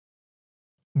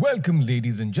Welcome,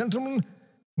 ladies and gentlemen.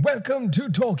 Welcome to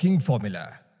Talking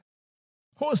Formula.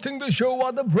 Hosting the show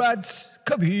are the brats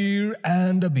Kabir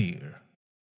and Abir.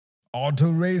 Auto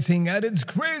racing at its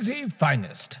crazy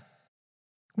finest.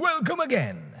 Welcome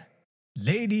again,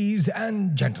 ladies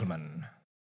and gentlemen.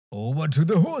 Over to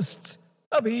the hosts,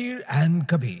 Abir and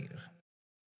Kabir.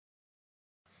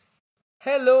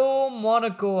 Hello,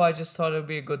 Monaco. I just thought it'd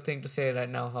be a good thing to say right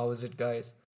now. How is it,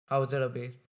 guys? How is it,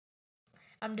 Abir?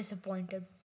 I'm disappointed.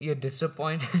 You're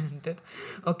disappointed?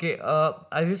 Okay.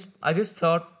 I just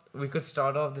thought we could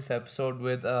start off this episode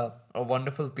with a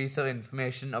wonderful piece of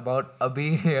information about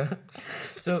Abir here.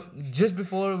 So just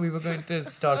before we were going to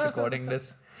start recording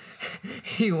this,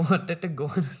 he wanted to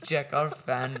go and check our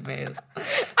fan mail.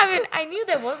 I mean, I knew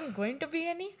there wasn't going to be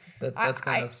any. That's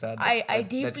kind of sad. I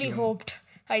deeply hoped.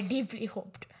 I deeply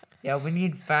hoped. Yeah, we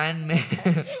need fan mail.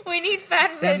 We need fan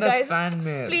mail, Send us guys. fan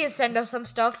mail. Please send us some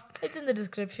stuff. It's in the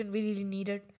description. We really need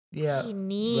it. Yeah, We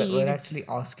need. we're actually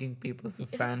asking people for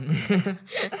fan mail.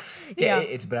 yeah, Yeah.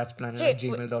 it's bratsplanet Hey, at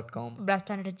gmail.com.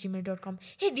 Blastplanet@gmail.com.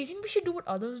 Hey, do you think we should do what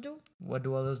others do? What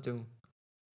do others do?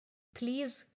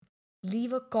 Please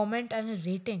leave a comment and a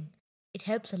rating. It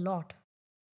helps a lot.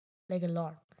 Like a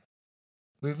lot.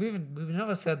 We've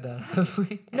never said that, have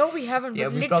we? No, we haven't. Yeah,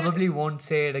 but we probably won't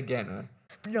say it again.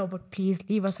 No, but please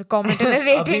leave us a comment and a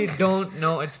We rating. don't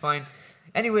know, it's fine.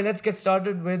 Anyway, let's get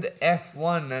started with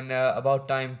F1 and about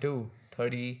time too.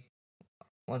 30.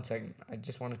 1 second. I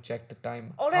just want to check the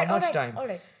time. Alright, How much time?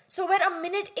 Alright. So we're a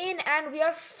minute in and we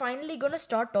are finally gonna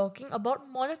start talking about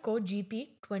Monaco GP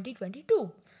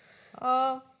 2022.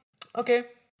 Okay.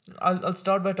 I'll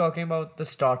start by talking about the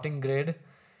starting grid.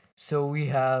 So we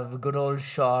have good old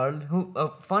Charles, who,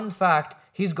 fun fact,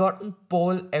 he's gotten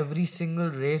pole every single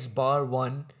race bar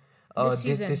one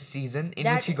this season,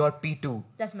 in which he got P2.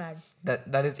 That's mad.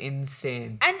 That is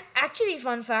insane. And actually,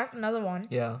 fun fact, another one.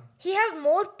 Yeah. He has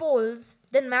more poles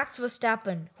than Max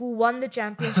Verstappen, who won the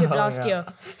championship last year.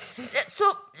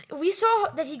 So we saw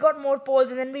that he got more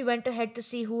poles, and then we went ahead to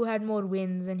see who had more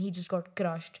wins, and he just got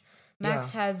crushed.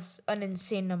 Max has an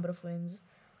insane number of wins.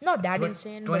 Not that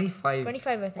insane. 25.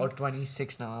 25, I think. Or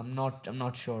 26 now. I'm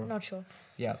not sure. Not sure.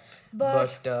 Yeah.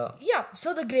 But yeah,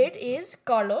 so the grade is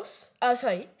Charles,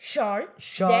 then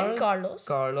Carlos,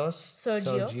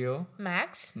 Sergio,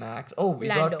 Max, Oh, we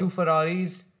Lando. got 2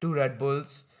 Ferraris, 2 Red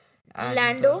Bulls, and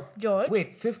Lando, George.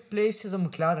 Wait, 5th place is a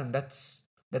McLaren. That's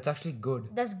actually good.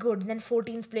 That's good. Then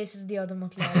 14th place is the other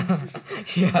McLaren.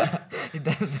 Yeah.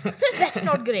 That's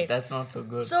not great. That's not so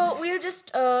good. So we'll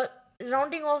just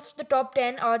rounding off the top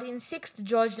 10 are in 6th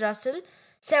George Russell,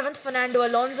 7th Fernando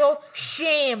Alonso.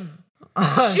 Shame.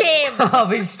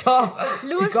 We stop.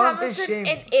 Lewis You can't say Hamilton shame.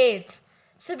 in 8th.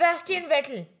 Sebastian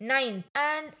Vettel 9th.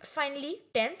 And finally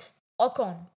 10th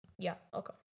Ocon. Yeah,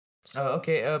 Ocon.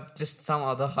 Okay, just some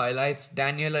other highlights.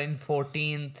 Daniel in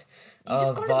 14th. You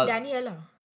just called him Daniela.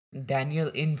 Daniel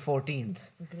in 14th.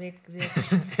 Great.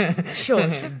 Sure.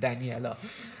 Daniela.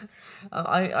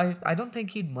 I don't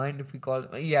think he'd mind if we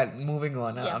call. Yeah, moving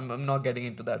on. Yeah. I'm not getting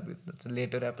into that. That's a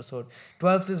later episode.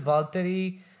 12th is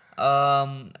Valtteri.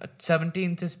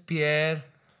 17th is Pierre.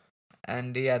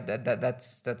 And yeah,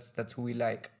 that's who we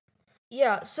like.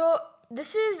 Yeah, so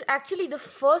this is actually the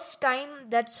first time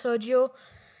that Sergio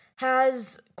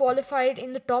has qualified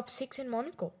in the top 6 in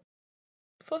Monaco.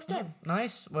 First time.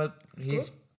 Nice. Well,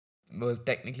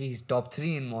 technically he's top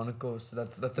 3 in Monaco, so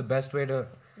that's the best way to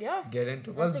get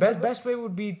into. Well, best way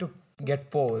would be to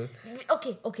get pole.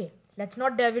 Okay. Let's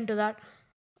not delve into that.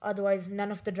 Otherwise,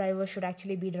 none of the drivers should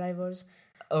actually be drivers.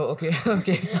 Oh, okay, fine.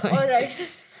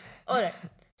 All right.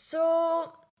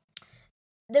 So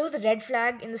there was a red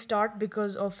flag in the start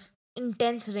because of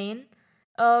intense rain.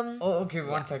 Okay,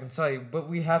 1 second. Sorry, but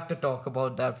we have to talk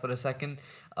about that for a second.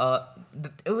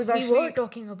 It was actually. We were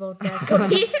talking about that.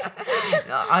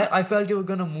 I felt you were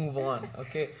gonna move on.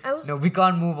 Okay. No, we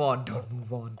can't move on. Don't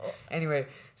move on. Anyway,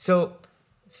 so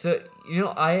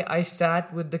I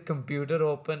sat with the computer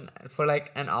open for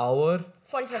like an hour.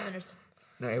 45 minutes.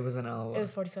 No, it was an hour. It was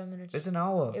 45 minutes. It's an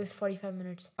hour. It was 45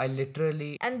 minutes. I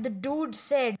literally. And the dude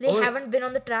said they haven't been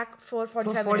on the track for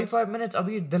 45 minutes. For 45 minutes.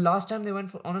 Abhi, the last time they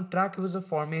went on a track, it was a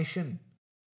formation.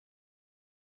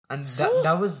 And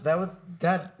that was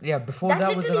yeah. Before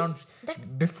that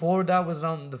was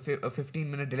around the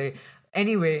 15-minute delay.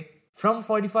 Anyway, from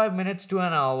 45 minutes to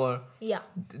an hour. Yeah.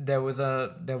 There was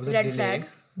a Red delay flag.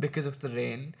 because of the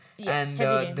rain. Yeah, and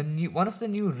heavy rain. one of the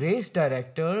new race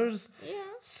directors. Yeah.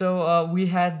 So we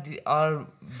had our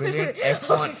brilliant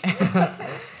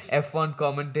F1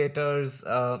 commentators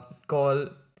call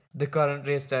the current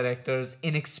race directors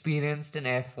inexperienced in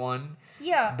F1.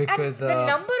 Yeah, because and the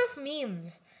number of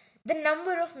memes The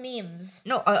number of memes.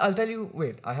 No, I'll tell you.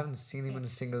 Wait, I haven't seen even a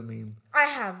single meme.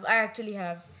 I actually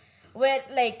have. Where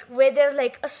there's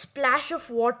like a splash of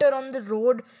water on the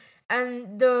road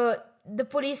and the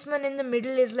policeman in the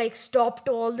middle is like stopped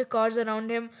to all the cars around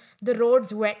him. The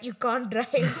road's wet, you can't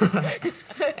drive.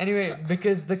 Anyway,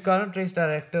 because the current race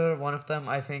director, one of them,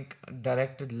 I think,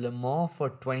 directed Le Mans for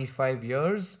 25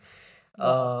 years.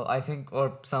 I think,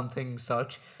 or something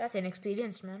such. That's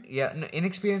inexperienced, man. Yeah, no,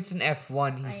 inexperienced in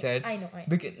F1, he said. I know.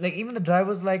 Because, like, even the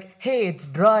driver's like, hey, it's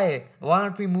dry. Why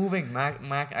aren't we moving?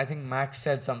 I think Max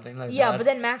said something like that. Yeah, but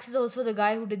then Max is also the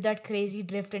guy who did that crazy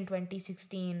drift in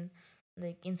 2016,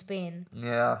 like in Spain.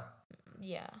 Yeah.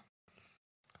 Yeah.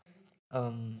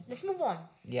 Let's move on.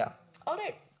 Yeah.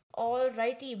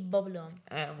 Alrighty, bubble on.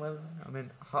 Well, I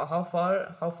mean, how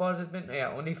far has it been?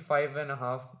 Yeah, only 5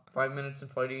 minutes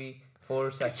and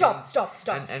 44 seconds.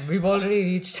 Stop. And we've already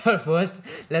reached our first.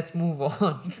 Let's move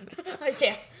on.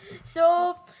 Okay.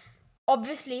 So,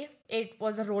 obviously, it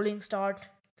was a rolling start.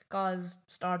 The cars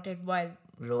started while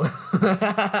rolling.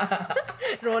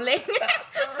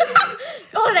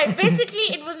 Alright,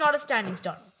 basically, it was not a standing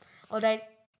start. Alright,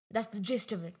 that's the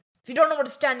gist of it. If you don't know what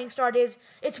a standing start is,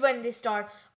 it's when they start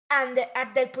and they're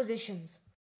at their positions.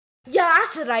 Yeah,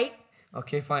 that's right.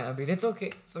 Okay, fine. I mean, it's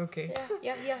okay. It's okay.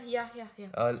 Yeah.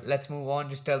 Let's move on.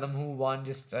 Just tell them who won.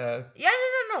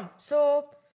 No. So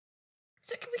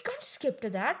we can't skip to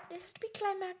that. It has to be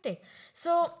climactic.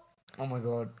 So, oh my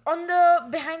god. On the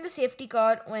behind the safety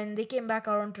car, when they came back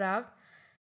out on track,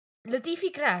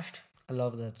 Latifi crashed. I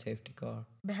love that safety car.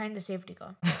 Behind the safety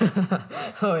car.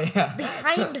 Oh yeah.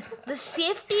 Behind the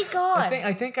safety car.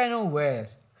 I think I know where.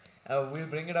 We'll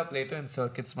bring it up later in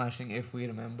Circuit Smashing if we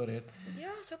remember it.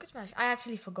 Yeah, Circuit Smash. I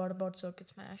actually forgot about Circuit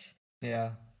Smash.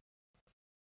 Yeah.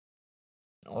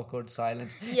 Awkward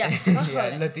silence. Yeah.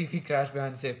 Yeah. Latifi crashed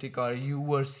behind safety car. You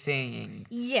were saying.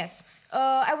 Yes.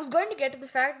 I was going to get to the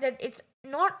fact that it's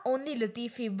not only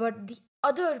Latifi but the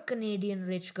other Canadian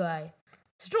rich guy,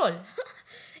 Stroll.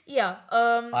 Yeah.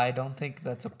 I don't think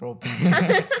that's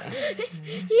appropriate.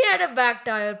 He had a back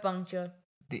tire puncture.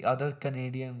 The other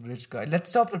Canadian rich guy. Let's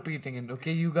stop repeating it,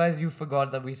 okay? You guys, you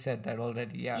forgot that we said that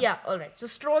already. Yeah. Yeah, alright. So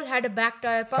Stroll had a back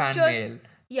tire puncture. Fan mail.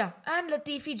 Yeah, and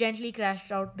Latifi gently crashed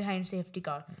out behind safety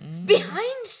car.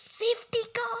 Behind safety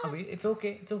car? I mean, it's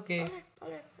okay. It's okay.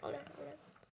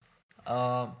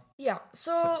 Alright. Yeah,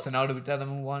 so now do we tell them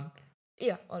who won?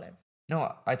 Yeah, alright.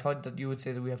 No, I thought that you would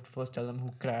say that we have to first tell them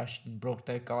who crashed and broke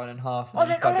their car in half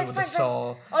and cut it with a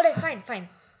saw. Alright, fine.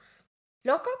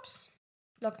 Lockups?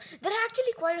 There are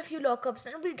actually quite a few lockups,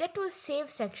 and we'll get to a save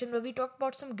section where we talk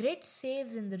about some great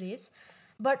saves in the race.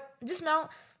 But just now,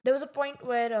 there was a point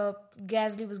where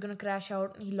Gasly was going to crash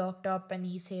out, and he locked up and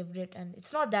he saved it, and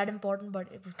it's not that important,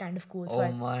 but it was kind of cool.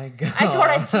 So my god. I thought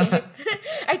I'd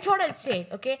say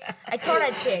it. Okay? I thought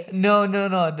I'd say it. No,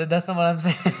 that's not what I'm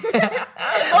saying.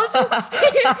 Also,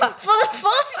 for the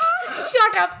first...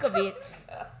 Shut up, Kabir.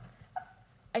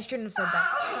 I shouldn't have said that.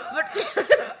 But...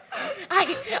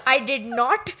 I did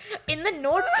not. In the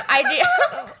notes, I did.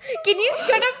 Can you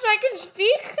shut up so I can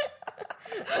speak?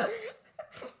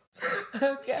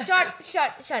 Okay.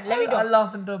 Shut. Let me go. I'll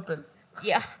laugh and interpret.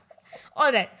 Yeah.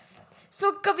 Alright.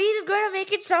 So Kabir is going to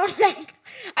make it sound like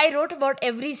I wrote about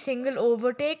every single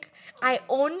overtake. I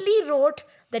only wrote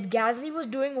that Gasly was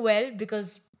doing well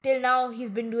because till now he's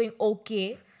been doing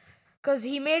okay. Because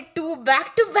he made 2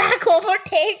 back-to-back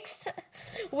overtakes,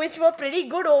 which were pretty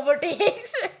good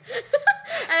overtakes. And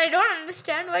I don't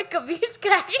understand why Kabir's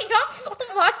cracking up so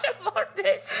much about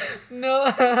this.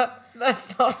 No,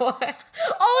 that's not why.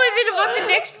 Oh, is it about the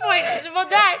next point? Is it about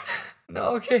that?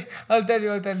 No, okay. I'll tell you.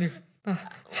 Oh,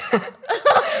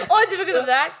 is it because of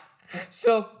that?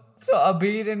 So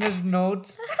Abir in his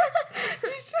notes,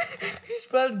 he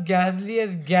spelled Gasly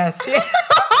as gassy.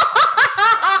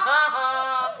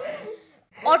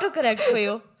 Autocorrect for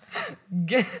you.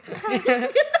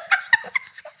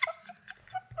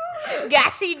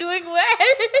 Gassy doing well.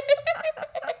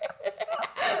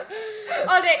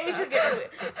 Alright, we should get away.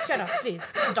 Shut up,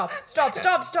 please. Stop.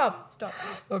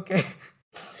 Okay.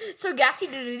 So Gassy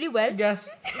did really well. Gassy.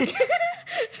 2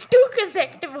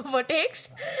 consecutive overtakes.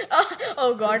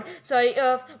 Oh god. Sorry.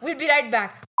 We'll be right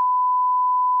back.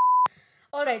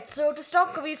 Alright, so to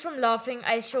stop Kabir from laughing,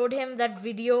 I showed him that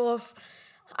video of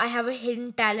I have a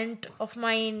hidden talent of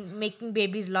mine making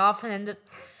babies laugh, and then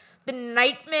the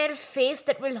nightmare face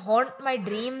that will haunt my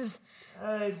dreams.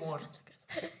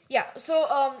 Yeah, so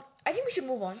I think we should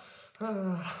move on.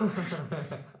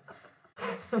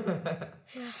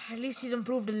 Yeah, at least he's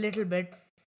improved a little bit.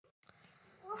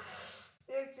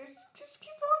 Just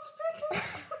keep on speaking.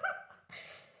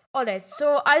 Alright,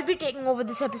 so I'll be taking over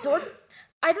this episode.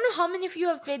 I don't know how many of you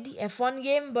have played the F1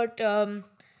 game, but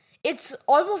it's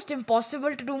almost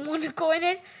impossible to do Monaco in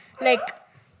it. Like,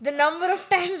 the number of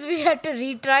times we had to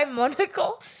retry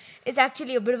Monaco is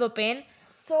actually a bit of a pain.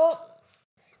 So,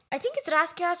 I think it's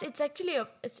Rascast. It's actually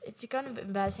it's kind of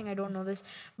embarrassing. I don't know this,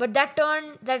 but that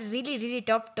turn, that really really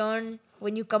tough turn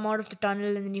when you come out of the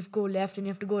tunnel and then you have to go left and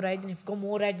you have to go right and you have to go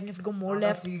more right and you have to go more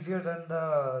left. That's easier than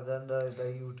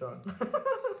the U-turn.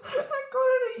 I call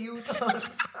it a U-turn.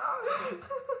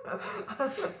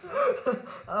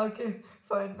 Okay,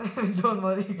 fine. Don't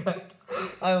worry, guys.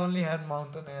 I only had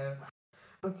mountain air.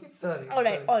 Okay, sorry. All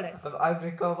right. I've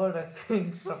recovered, I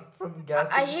think, from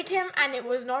gas. I hit him and it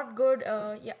was not good.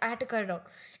 Yeah, I had to cut it out.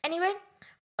 Anyway,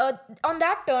 on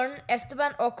that turn,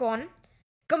 Esteban Ocon,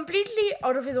 completely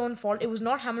out of his own fault. It was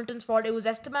not Hamilton's fault. It was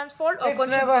Esteban's fault. It's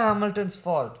never Hamilton's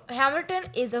fault. Hamilton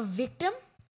is a victim.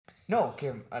 No,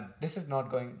 okay, this is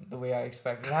not going the way I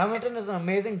expected. Hamilton is an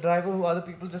amazing driver who other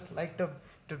people just like to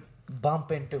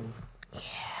bump into.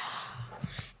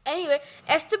 Anyway,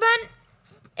 Esteban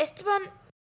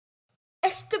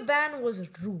was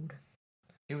rude.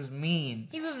 He was mean.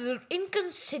 He was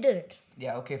inconsiderate.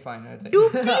 Yeah, okay, fine.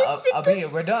 Duplicitous.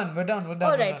 Abhi, we're done.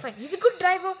 Alright, fine. He's a good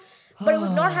driver, but it was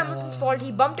not Hamilton's fault.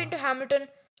 He bumped into Hamilton.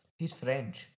 He's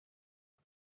French.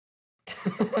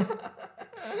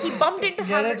 He bumped into Get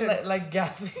Hamilton. it like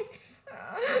gassy.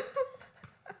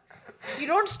 You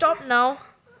don't stop now.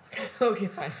 Okay,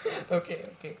 fine.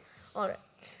 Okay. Alright.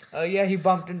 Yeah, he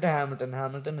bumped into Hamilton.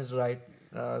 Hamilton is right.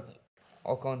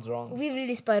 Ocon's wrong. We've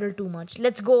really spiraled too much.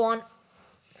 Let's go on.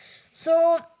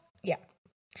 So, yeah.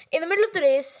 In the middle of the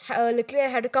race,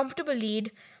 Leclerc had a comfortable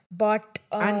lead, but...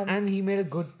 and he made a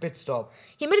good pit stop.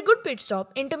 He made a good pit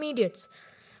stop, intermediates.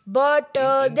 But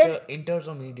then... Inters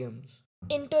or mediums?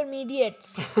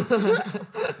 Intermediates.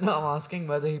 No, I'm asking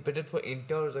whether he pitted for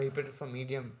inters or he pitted for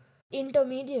medium.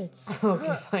 Intermediates.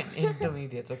 Okay, fine.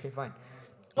 Intermediates. Okay, fine.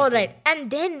 Alright, and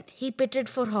then he pitted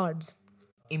for hards.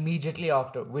 Immediately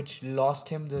after, which lost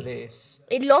him the race.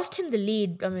 It lost him the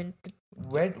lead. I mean...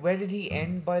 Where did he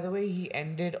end, by the way? He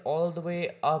ended all the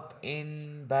way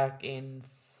back in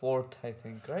 4th, I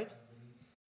think, right?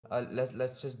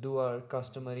 Let's just do our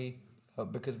customary,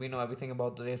 because we know everything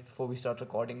about the race before we start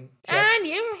recording. Check. And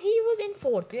here he was in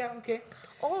 4th. Yeah, okay.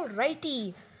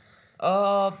 Alrighty.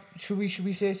 Should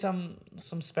we say some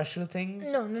special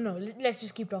things? No. Let's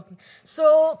just keep talking.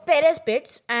 So Perez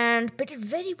pits and pitted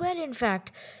very well, in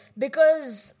fact,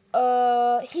 because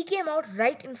he came out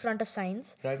right in front of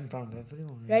Sainz. Right in front of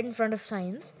everyone. Right in front of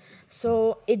Sainz.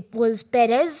 So it was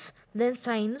Perez, then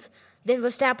Sainz, then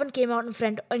Verstappen came out in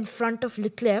front of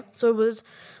Leclerc. So it was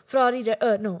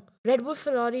Red Bull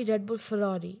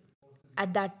Ferrari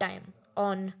at that time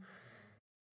on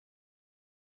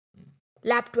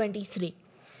lap 23.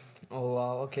 Oh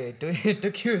wow, okay. It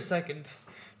took you a second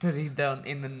to read down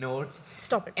in the notes.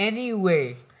 Stop it.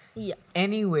 Anyway, I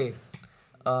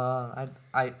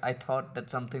thought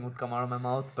that something would come out of my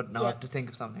mouth, but now I have to think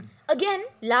of something. Again,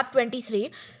 lap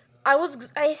 23.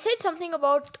 I said something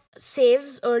about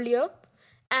saves earlier,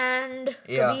 and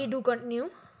Kabir, do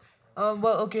continue.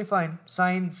 Well, okay, fine.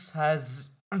 Sainz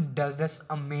does this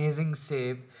amazing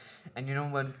save, and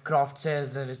when Croft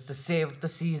says that it's the save of the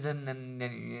season, and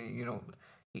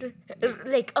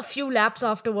like a few laps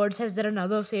afterwards, says that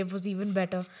another save was even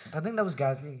better. I think that was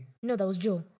Gasly. No, that was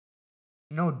Joe.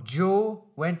 No, Joe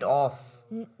went off.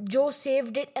 Joe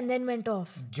saved it and then went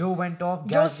off. Joe went off.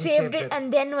 Joe Gasly saved it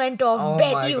and then went off. Oh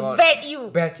Bet my you. God. Bet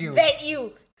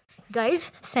you.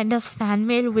 Guys, send us fan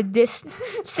mail with this.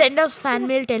 Send us fan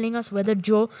mail telling us whether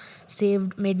Joe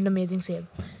made an amazing save.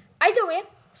 Either way,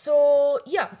 so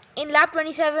yeah, in lap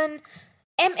 27,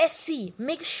 MSC,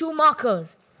 Mick Schumacher,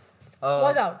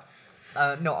 was out.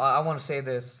 No, I want to say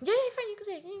this. Yeah, fine, you can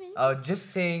say it.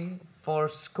 Just saying, for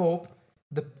scope,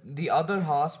 the other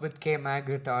Haas with K-Mag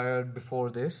retired before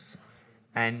this,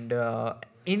 and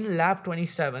in lap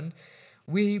 27,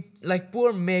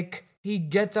 poor Mick, he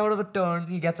gets out of a turn,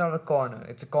 he gets out of a corner.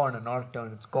 It's a corner, not a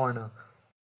turn, it's corner.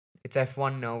 It's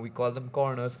F1 now, we call them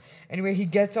corners. Anyway, he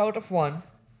gets out of one,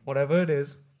 whatever it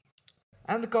is,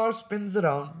 and the car spins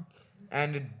around,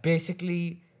 and it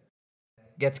basically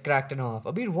gets cracked in half.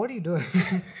 Abir, what are you doing?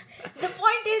 The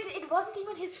point is, it wasn't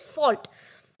even his fault.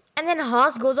 And then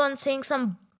Haas goes on saying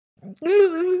some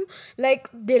like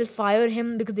they'll fire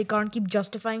him because they can't keep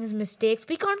justifying his mistakes.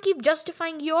 We can't keep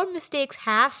justifying your mistakes,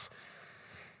 Haas.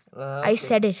 Okay. I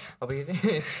said it. Abir,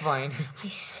 it's fine. I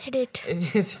said it.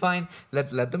 It's fine.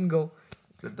 Let them go.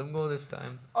 Let them go this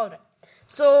time. Alright.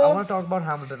 So I want to talk about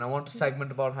Hamilton. I want a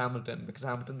segment about Hamilton because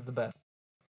Hamilton is the best.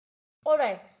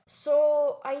 Alright.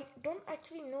 So I don't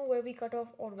actually know where we cut off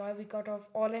or why we cut off.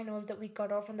 All I know is that we cut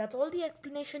off, and that's all the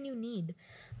explanation you need.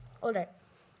 All right.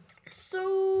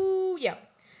 So yeah,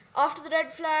 after the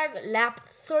red flag, lap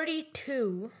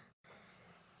 32.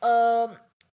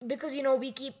 Because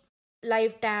we keep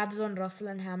live tabs on Russell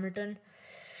and Hamilton.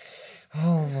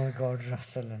 Oh my God,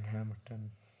 Russell and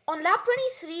Hamilton. On lap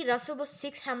 23, Russell was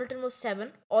 6, Hamilton was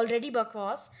 7. Already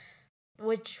bakwas,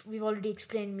 which we've already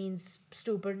explained means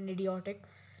stupid and idiotic.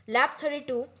 Lap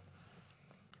 32,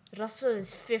 Russell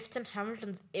is 5th and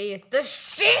Hamilton's 8th. The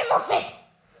shame of it!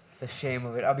 The shame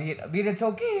of it. Abir, it's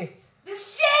okay. The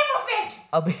shame of it!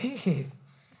 Abir.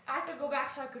 I had to go back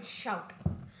so I could shout.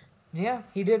 Yeah,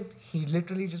 he did. He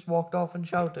literally just walked off and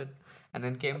shouted. And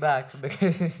then came back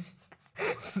because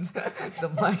the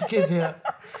mic is here.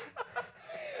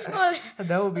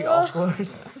 That would be awkward.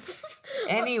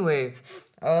 Anyway,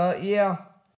 yeah.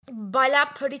 By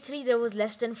lap 33, there was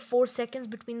less than 4 seconds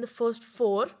between the first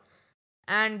 4.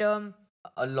 And, A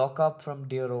lockup from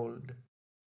dear old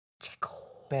Checo.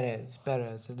 Perez.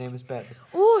 His name is Perez.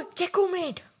 Oh, Checo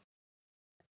mate.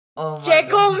 Oh my Checo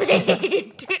God.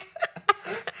 mate.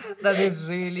 That is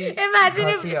really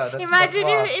Imagine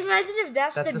bakwas. if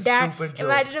that's That's the a dad. stupid joke.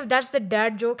 Imagine if that's the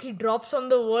dad joke he drops on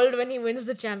the world when he wins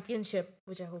the championship,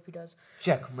 which I hope he does.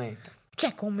 Checkmate.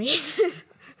 Checo mate.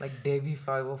 Like Davy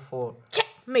 504.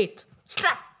 Checkmate.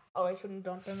 Slap. Oh, I shouldn't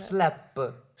don't that. Slap.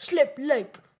 Slip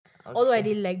like. Okay. Although I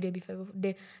really like Debbie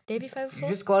 504. Debbie 504?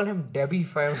 You just called him Debbie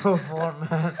 504,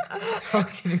 man. How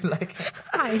can you like it?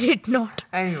 I did not.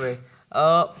 Anyway,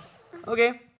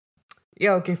 okay.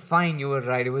 Yeah, okay, fine, you were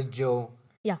right. It was Joe.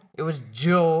 Yeah. It was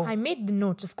Joe. I made the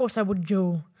notes. Of course I would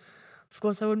Joe. Of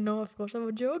course I would know. Of course I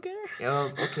would Joe. Okay.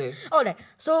 Okay. Alright.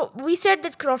 So we said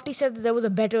that Crofty said that there was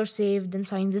a better save than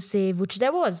Sainz's save, which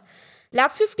there was.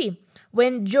 Lap 50.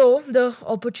 When Joe, the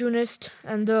opportunist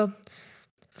and the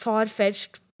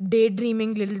far-fetched,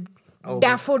 daydreaming little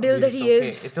daffodil that he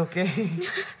is, It's okay.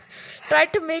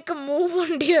 tried to make a move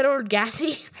on dear old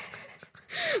Gassy.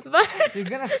 But You're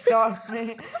gonna start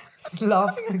me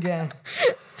laughing again.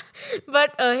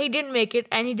 But he didn't make it,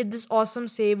 and he did this awesome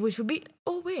save, which would be...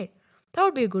 Oh, wait. That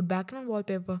would be a good background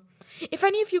wallpaper. If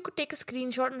any of you could take a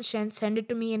screenshot and send it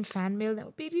to me in fan mail, that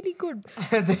would be really good.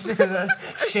 This is a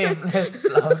shameless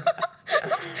plug.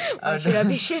 Why should I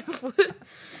be shameful?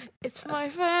 It's my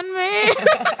fan mail.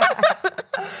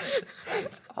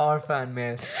 Our fan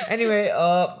mail. Anyway,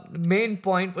 main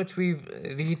point which we've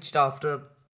reached after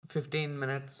 15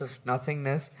 minutes of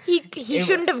nothingness. He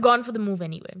shouldn't have gone for the move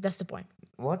anyway. That's the point.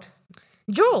 What?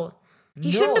 Joe.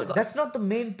 He shouldn't have gone. That's not the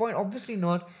main point. Obviously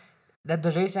not. That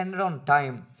the race ended on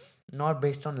time, not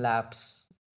based on laps.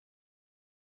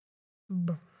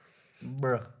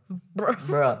 Bruh.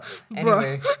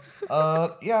 Anyway,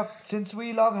 yeah. Since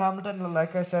we love Hamilton,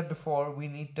 like I said before, we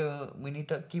need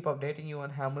to keep updating you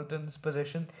on Hamilton's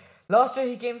position. Last year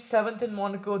he came 7th in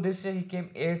Monaco. This year he came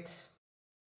 8th.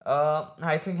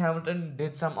 I think Hamilton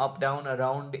did some up down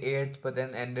around 8th, but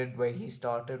then ended where he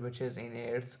started, which is in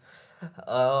 8th.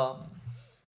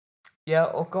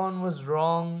 Yeah, Ocon was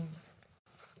wrong,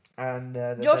 and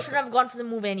Joe should have gone for the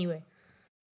move anyway.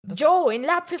 Joe in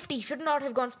lap 50 should not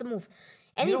have gone for the move.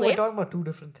 Anyway, we're talking about two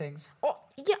different things. Oh,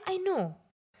 yeah, I know.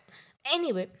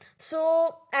 Anyway,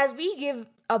 so as we give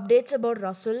updates about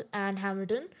Russell and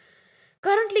Hamilton,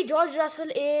 currently George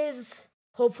Russell is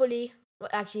hopefully, well,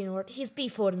 actually, you know what? He's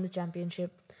P4 in the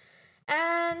championship.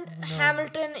 And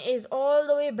Hamilton is all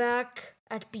the way back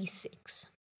at P6.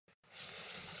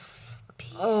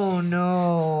 Oh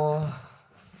no.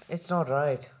 It's not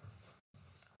right.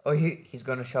 Oh, he's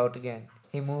gonna shout again.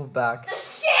 He moved back. The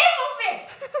shame of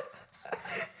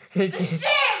it! The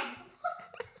shame!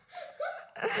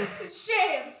 The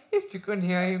shame! If you couldn't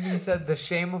hear him, he said the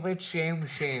shame of it, shame.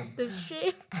 The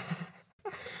shame.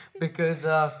 Because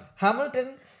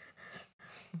Hamilton,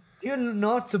 you're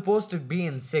not supposed to be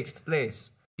in 6th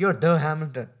place. You're the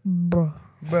Hamilton. Bro.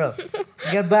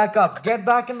 Get back up. Get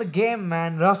back in the game,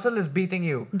 man. Russell is beating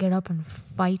you. Get up and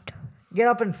fight. Get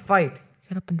up and fight.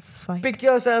 Get up and fight. Pick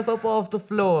yourself up off the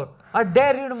floor. I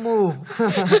dare you to move.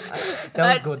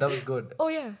 That was good. Oh,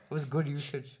 yeah. It was good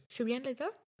usage. Should we end like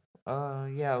that?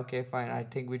 Yeah, okay, fine. I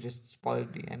think we just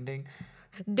spoiled the ending.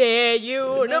 Dare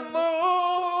you to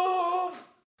move.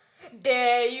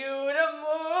 Dare you to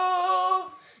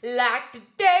move. Like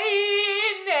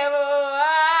today never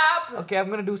happened. Okay, I'm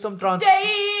gonna do some Day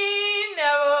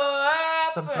never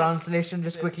happened. translation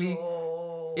just quickly.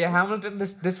 Yeah, Hamilton,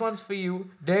 this one's for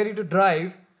you. Dare you to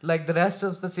drive like the rest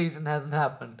of the season hasn't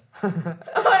happened.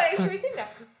 Alright, should we sing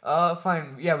that?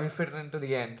 Fine. Yeah, we fit it into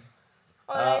the end.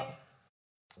 Alright.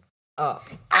 Oh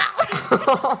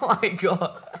my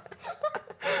god.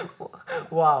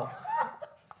 Wow.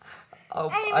 I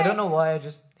Anyway. don't know why I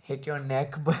just hit your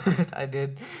neck, but I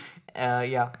did.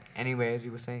 Yeah. Anyway, as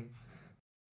you were saying,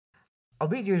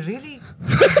 Abhi, you're really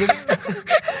giving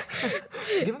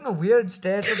giving a weird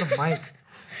stare to the mic.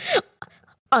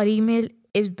 Our email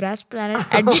is bratsplanet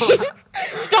at gmail.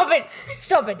 Stop it.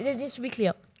 Stop it. This needs to be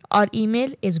clear. Our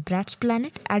email is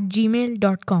bratsplanet at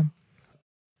gmail.com.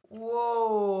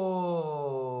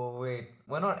 Whoa! Wait,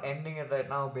 we're not ending it right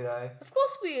now, Birai. Of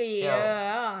course we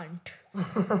aren't.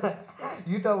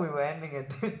 You thought we were ending it,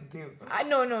 didn't you?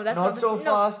 No, that's Not not so the,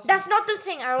 fast. No, that's not the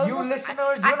thing. I You almost,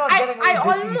 listeners, you're not getting away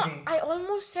this easy. I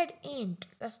almost said ain't.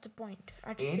 That's the point. I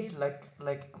had to say, Ain't like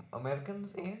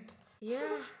Americans ain't?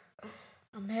 yeah,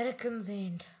 Americans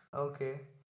ain't. Okay.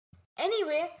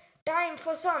 Anyway, time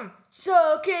for some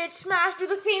circuit smash to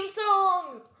the theme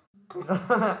song.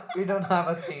 We don't have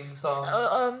a theme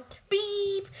song.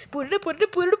 Beep, put it, boo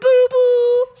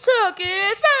boo,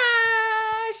 circuit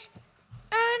smash,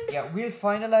 and Yeah, we'll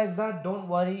finalize that. Don't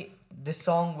worry. This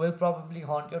song will probably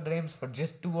haunt your dreams for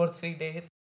just 2 or 3 days.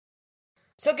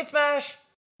 Circuit Smash!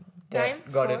 There,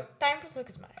 time for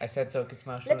circuit smash. I said Circuit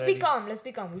Smash Let's already. be calm.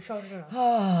 We shouted enough.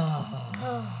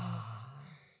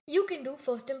 You can do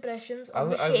first impressions on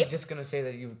the I shape. was just gonna say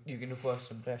that you can do first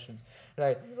impressions.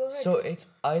 Right. Go ahead. So it's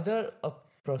either a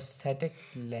prosthetic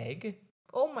leg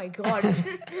Oh my god.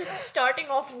 Starting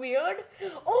off weird.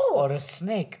 Oh! or a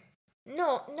snake.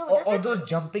 No, Or that's those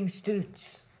jumping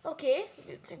stilts. okay.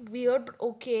 It's weird, but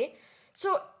okay.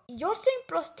 So, you're saying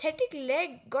prosthetic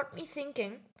leg got me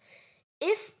thinking.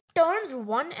 If turns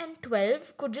 1 and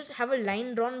 12 could just have a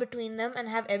line drawn between them and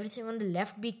have everything on the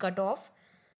left be cut off,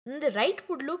 then the right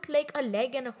would look like a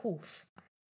leg and a hoof.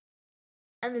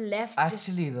 And the left just...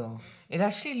 Actually though, it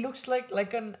actually looks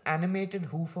like an animated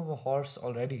hoof of a horse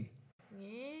already.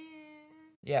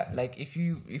 Yeah, like if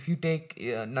you take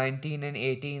 19 and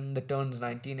 18, the turns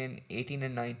 19 and 18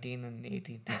 and 19 and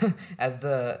 18 as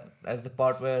the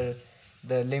part where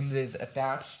the limb is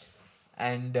attached,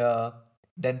 and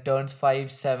then turns 5,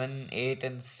 7, 8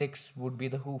 and 6 would be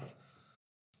the hoof.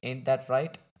 Ain't that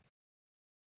right?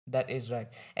 That is right.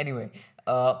 Anyway,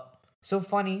 so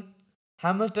funny.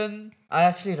 Hamilton, I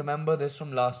actually remember this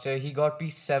from last year. He got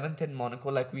P7th in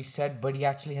Monaco, like we said, but he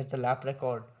actually has the lap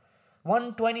record.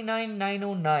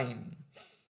 1:29.909.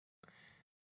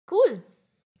 Cool,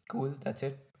 that's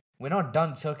it. We're not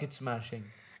done circuit smashing.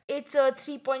 It's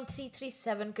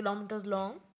 3.337 kilometers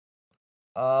long.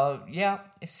 Yeah,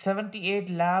 it's 78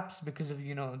 laps because of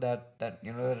that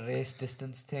the race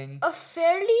distance thing. A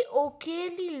fairly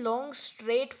okayly long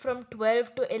straight from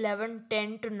 12 to 11,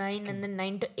 10 to 9 and then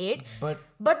 9 to 8. But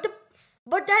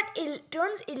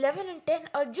turns 11 and 10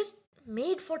 are just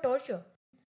made for torture.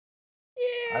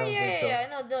 I don't think so.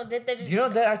 No, that is...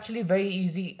 They're actually very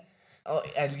easy.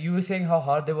 And you were saying how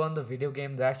hard they were on the video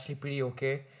game. They're actually pretty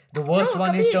okay. The worst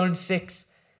one is turn 6.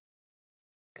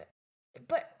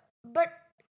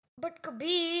 But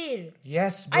Kabir.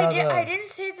 Yes, brother. I didn't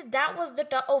say that was the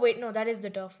tough... Oh, wait, no, that is the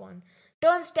tough one.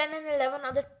 Turns 10 and 11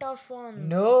 are the tough ones.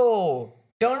 No.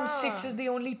 Turn 6 is the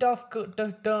only tough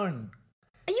turn.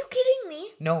 Are you kidding me?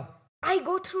 No. I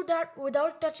go through that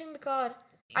without touching the car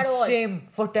at all. Same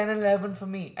for 10 and 11 for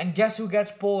me. And guess who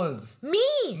gets poles?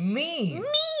 Me!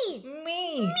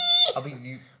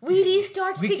 We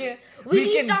restart we 6. Can,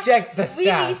 we can check the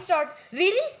stats. We restart.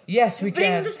 Really? Yes, we Bring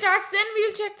can. the stats, then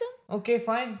we'll check them. Okay,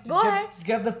 fine. Go ahead. Just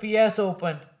get the PS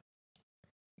open.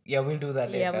 Yeah, we'll do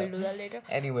that later. Yeah, we'll do that later.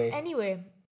 Anyway.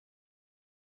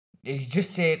 You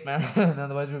just say it, man.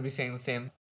 Otherwise, we'll be saying the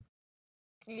same.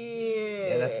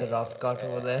 Yeah, that's a rough cut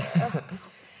over there.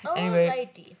 Anyway,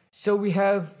 alrighty. So we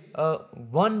have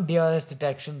one DRS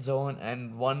detection zone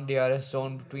and one DRS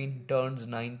zone between turns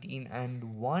 19 and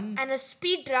 1. And a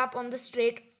speed trap on the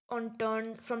straight from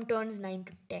turns 9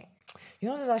 to 10.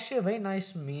 There's actually a very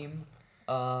nice meme.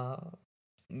 Man,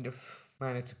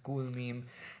 it's a cool meme.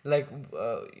 Like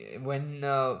when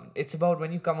it's about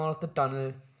when you come out of the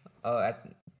tunnel at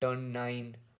turn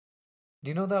 9. Do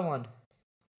you know that one?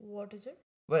 What is it?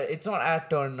 Well, it's not at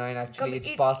turn 9 actually. It's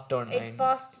past turn 9.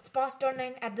 It's past turn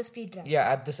 9 at the speed trap. Yeah,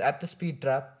 at the speed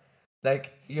trap.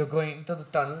 Like you're going into the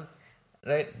tunnel,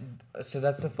 right? So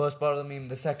that's the first part of the meme.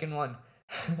 The second one,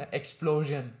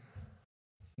 explosion.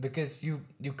 Because you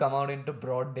come out into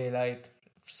broad daylight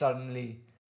suddenly.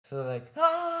 So like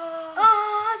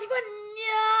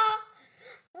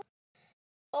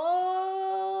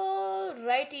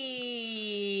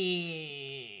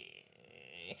Alrighty.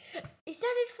 Is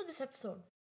that it for this episode?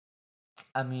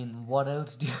 I mean, what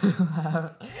else do you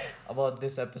have about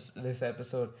this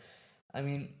episode? I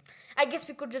mean, I guess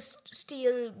we could just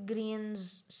steal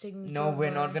Green's signature. no,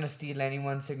 we're not gonna steal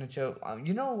anyone's signature.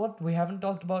 You know what we haven't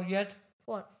talked about yet?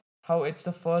 What? How it's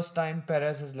the first time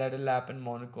Perez has led a lap in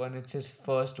Monaco, and it's his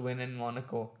first win in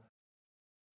Monaco.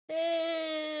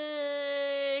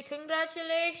 Hey,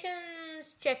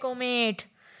 congratulations, Checo mate.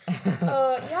 Yeah,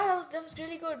 that was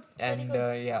really good. Very And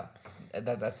good. yeah,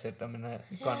 that's it. I mean, I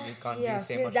can't Yeah, really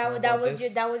say so much more about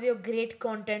this. that was your great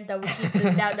content that would keep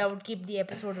that would keep the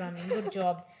episode running. Good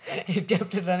job. It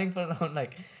kept it running for around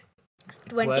like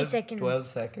 20 12 seconds. 12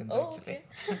 seconds Oh, actually.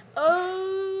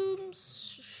 okay.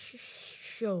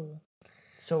 Show.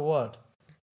 So what?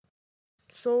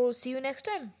 So see you next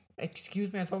time.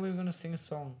 Excuse me, I thought we were gonna sing a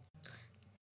song.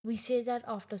 We say that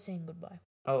after saying goodbye.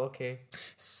 Oh, okay.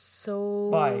 So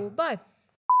Bye. Bye.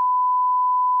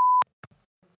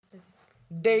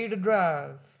 Day to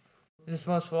drive. This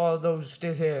one's for all those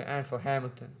still here and for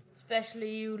Hamilton.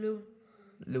 Especially you, Lou.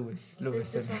 Lewis.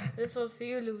 This was for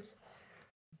you, Lewis.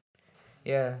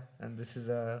 Yeah, and this is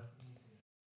well,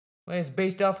 it's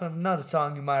based off of another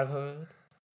song you might have heard.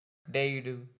 Day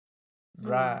to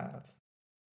drive.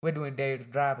 We're doing Day to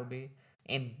drive a bit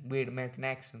in weird American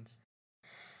accents.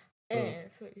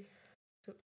 So,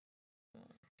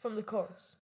 from the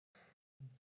chorus.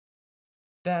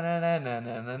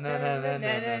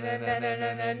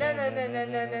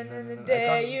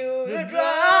 Dare you to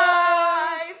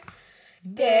drive,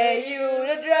 dare you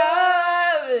to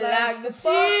drive, like the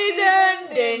season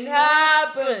didn't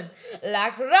happen,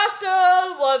 like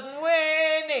Russell wasn't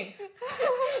winning.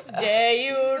 Dare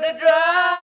you to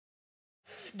drive,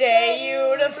 dare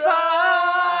you to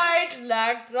fight,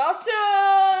 like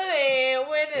Russell ain't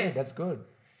winning. Hey, that's good.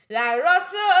 Like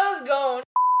Russell's gone.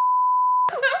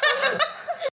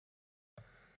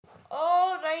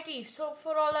 Alrighty, so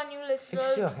for all our new Fix your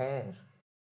listeners, hair.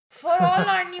 for all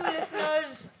our new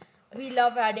listeners, we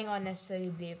love adding unnecessary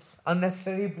bleeps.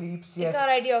 Unnecessary bleeps, yes. It's our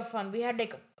idea of fun. We had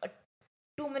like a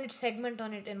 2-minute segment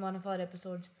on it in one of our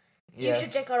episodes. You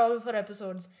should check out all of our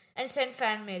episodes and send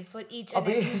fan mail for each and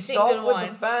every single Stop with one.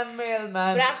 the fan mail,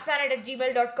 man.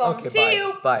 Bratsplanet@gmail.com. Okay, See bye.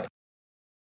 you! Bye.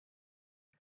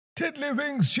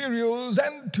 Tiddlywinks, Cheerios,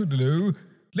 and Toodaloo.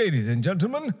 Ladies and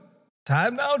gentlemen,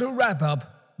 time now to wrap up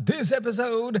this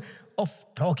episode of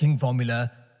Talking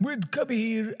Formula with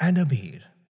Kabir and Abir.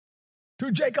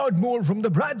 To check out more from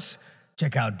the Brats,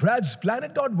 check out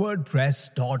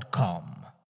bratsplanet.wordpress.com.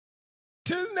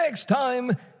 Till next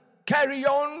time, carry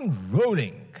on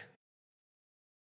rolling.